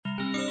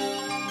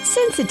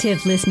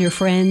Sensitive listener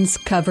friends,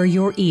 cover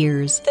your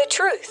ears. The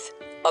truth,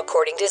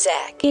 according to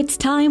Zach. It's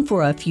time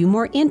for a few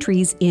more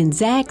entries in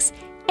Zach's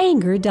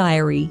Anger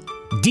Diary.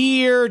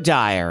 Dear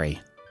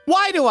Diary,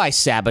 why do I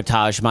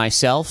sabotage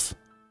myself?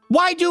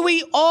 Why do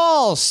we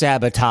all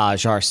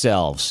sabotage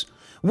ourselves?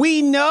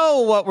 We know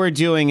what we're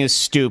doing is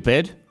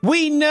stupid.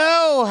 We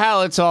know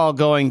how it's all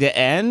going to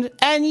end,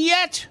 and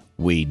yet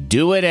we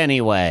do it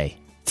anyway.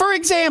 For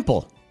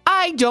example,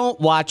 I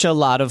don't watch a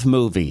lot of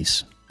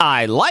movies.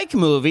 I like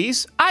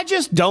movies, I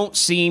just don't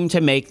seem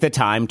to make the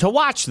time to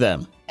watch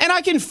them. And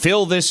I can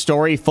fill this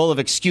story full of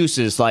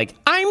excuses like,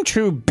 I'm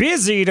too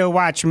busy to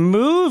watch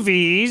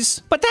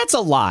movies. But that's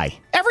a lie.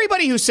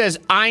 Everybody who says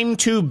I'm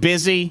too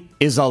busy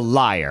is a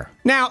liar.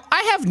 Now,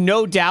 I have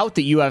no doubt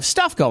that you have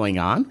stuff going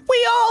on.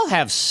 We all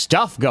have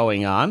stuff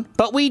going on,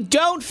 but we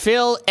don't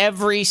fill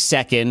every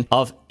second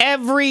of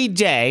every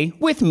day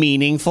with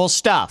meaningful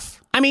stuff.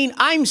 I mean,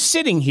 I'm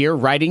sitting here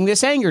writing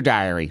this anger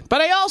diary, but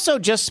I also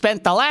just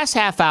spent the last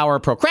half hour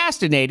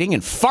procrastinating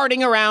and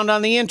farting around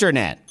on the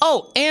internet.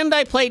 Oh, and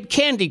I played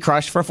Candy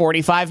Crush for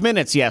 45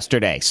 minutes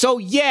yesterday. So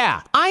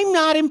yeah, I'm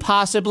not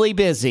impossibly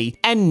busy,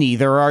 and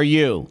neither are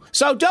you.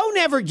 So don't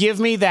ever give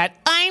me that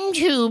I'm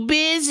too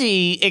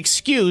busy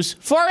excuse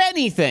for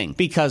anything,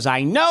 because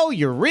I know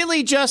you're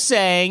really just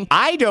saying,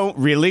 I don't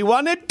really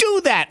want to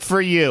do that for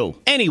you.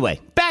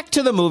 Anyway, back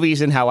to the movies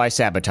and how I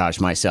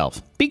sabotage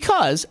myself.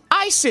 Because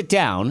I sit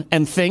down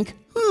and think,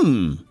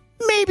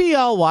 maybe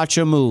I'll watch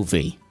a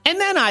movie. And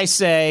then I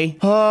say,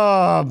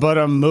 but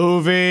a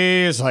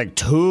movie is like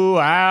 2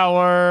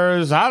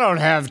 hours. I don't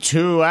have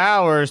 2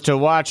 hours to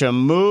watch a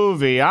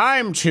movie.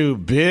 I'm too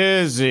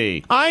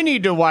busy. I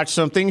need to watch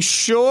something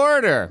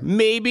shorter,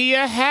 maybe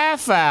a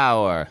half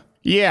hour.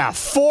 Yeah,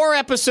 4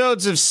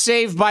 episodes of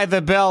Saved by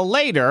the Bell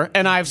later,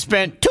 and I've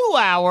spent 2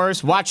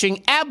 hours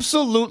watching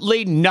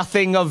absolutely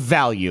nothing of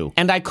value.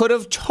 And I could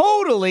have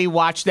totally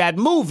watched that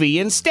movie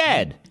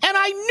instead. And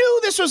I knew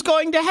this was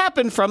going to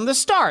happen from the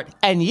start.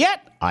 And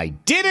yet, I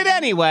did it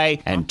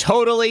anyway and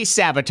totally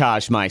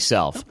sabotaged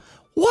myself.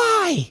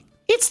 Why?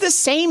 It's the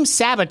same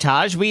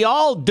sabotage we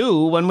all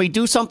do when we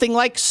do something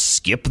like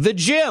skip the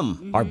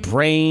gym. Our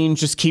brain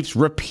just keeps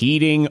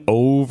repeating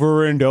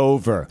over and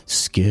over.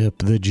 Skip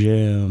the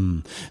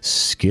gym.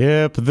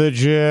 Skip the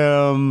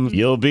gym.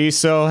 You'll be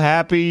so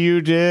happy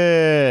you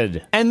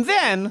did. And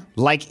then,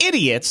 like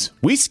idiots,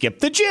 we skip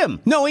the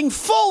gym, knowing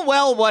full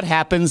well what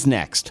happens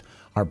next.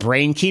 Our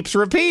brain keeps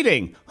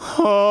repeating,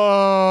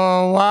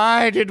 oh,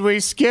 why did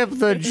we skip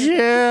the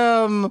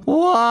gym?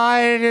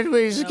 Why did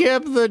we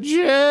skip the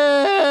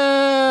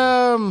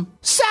gym?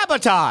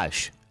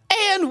 Sabotage!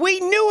 And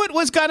we knew it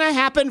was going to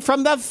happen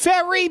from the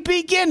very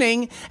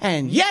beginning,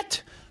 and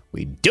yet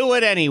we do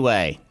it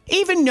anyway.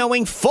 Even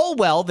knowing full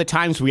well the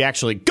times we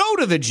actually go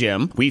to the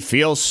gym, we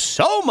feel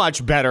so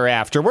much better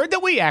afterward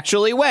that we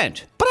actually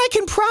went. But I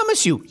can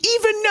promise you,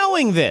 even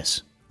knowing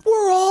this,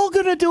 we're all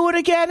going to do it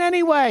again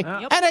anyway.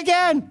 And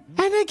again,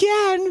 and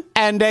again,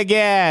 and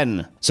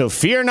again. So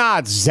fear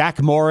not,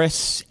 Zach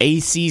Morris,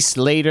 A.C.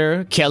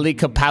 Slater, Kelly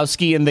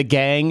Kapowski and the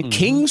gang.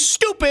 King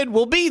Stupid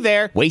will be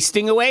there,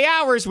 wasting away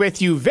hours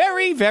with you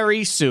very,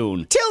 very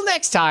soon. Till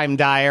next time,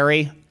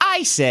 diary,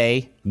 I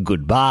say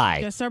goodbye.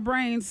 Just our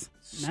brains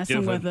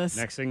messing with us.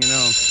 Next thing you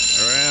know,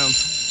 here I am.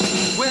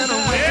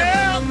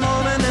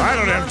 I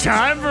don't have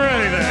time for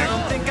anything.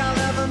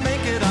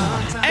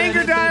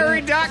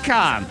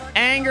 AngerDiary.com.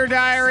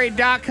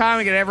 AngerDiary.com.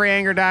 You get every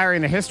Anger Diary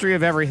in the history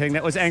of everything.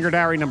 That was Anger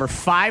Diary number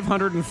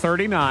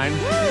 539.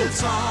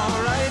 It's all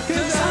right,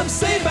 'cause I'm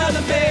Saved by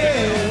the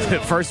Bell. The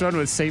first one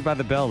was Saved by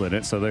the Bell in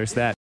it, so there's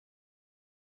that.